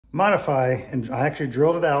modify, and I actually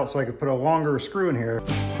drilled it out so I could put a longer screw in here.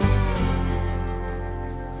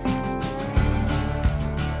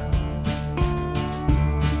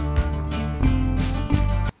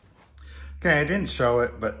 Okay, I didn't show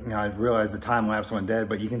it, but I realized the time lapse went dead,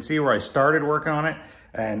 but you can see where I started working on it,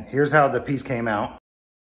 and here's how the piece came out.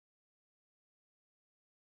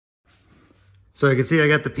 So you can see I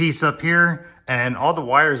got the piece up here, and all the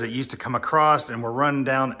wires that used to come across and were running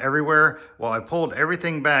down everywhere. Well, I pulled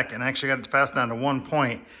everything back and actually got it fastened down to one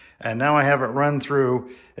point, and now I have it run through.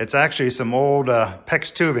 It's actually some old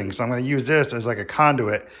PEX tubing, so I'm gonna use this as like a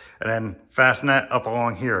conduit and then fasten that up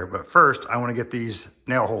along here. But first, I wanna get these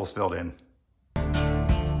nail holes filled in.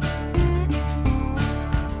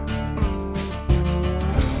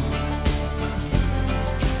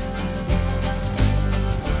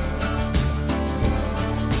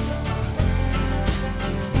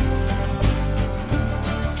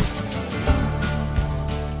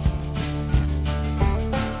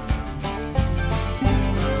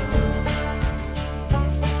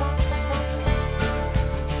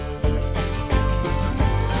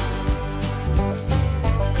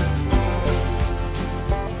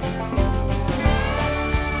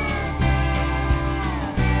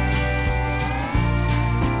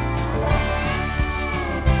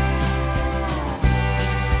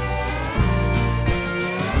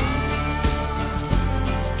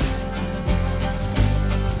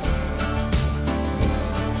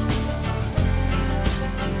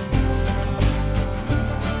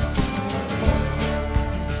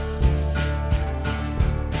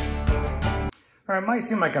 All right, it might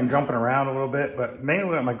seem like I'm jumping around a little bit, but mainly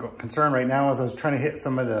what my concern right now is I was trying to hit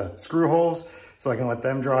some of the screw holes so I can let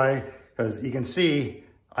them dry, because you can see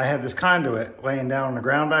I have this conduit laying down on the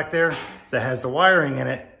ground back there that has the wiring in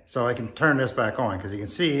it, so I can turn this back on, because you can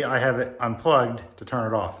see I have it unplugged to turn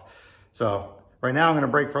it off. So right now I'm gonna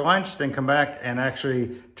break for lunch, then come back and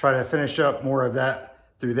actually try to finish up more of that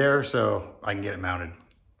through there so I can get it mounted.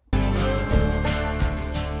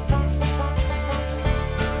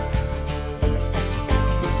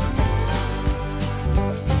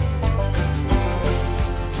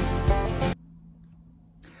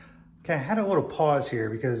 Okay, I had a little pause here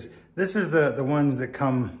because this is the ones that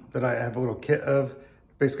I have a little kit of.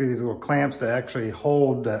 Basically these little clamps that actually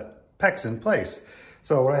hold the PEX in place.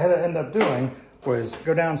 So what I had to end up doing was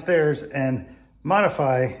go downstairs and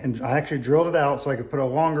modify, and I actually drilled it out so I could put a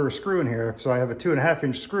longer screw in here. So I have a 2.5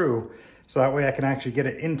 inch screw, so that way I can actually get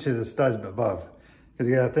it into the studs above. Because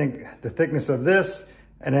you gotta think the thickness of this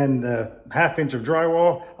and then the 1/2 inch of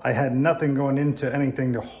drywall, I had nothing going into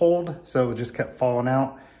anything to hold, so it just kept falling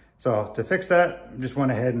out. So to fix that, I just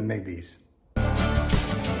went ahead and made these.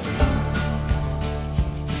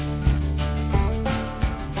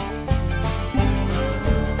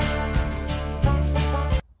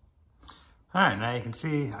 All right, now you can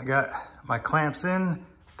see I got my clamps in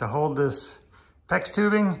to hold this PEX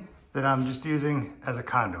tubing that I'm just using as a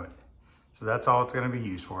conduit. So that's all it's gonna be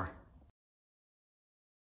used for.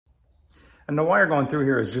 And the wire going through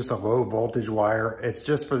here is just a low voltage wire. It's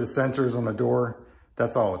just for the sensors on the door.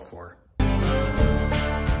 That's all it's for.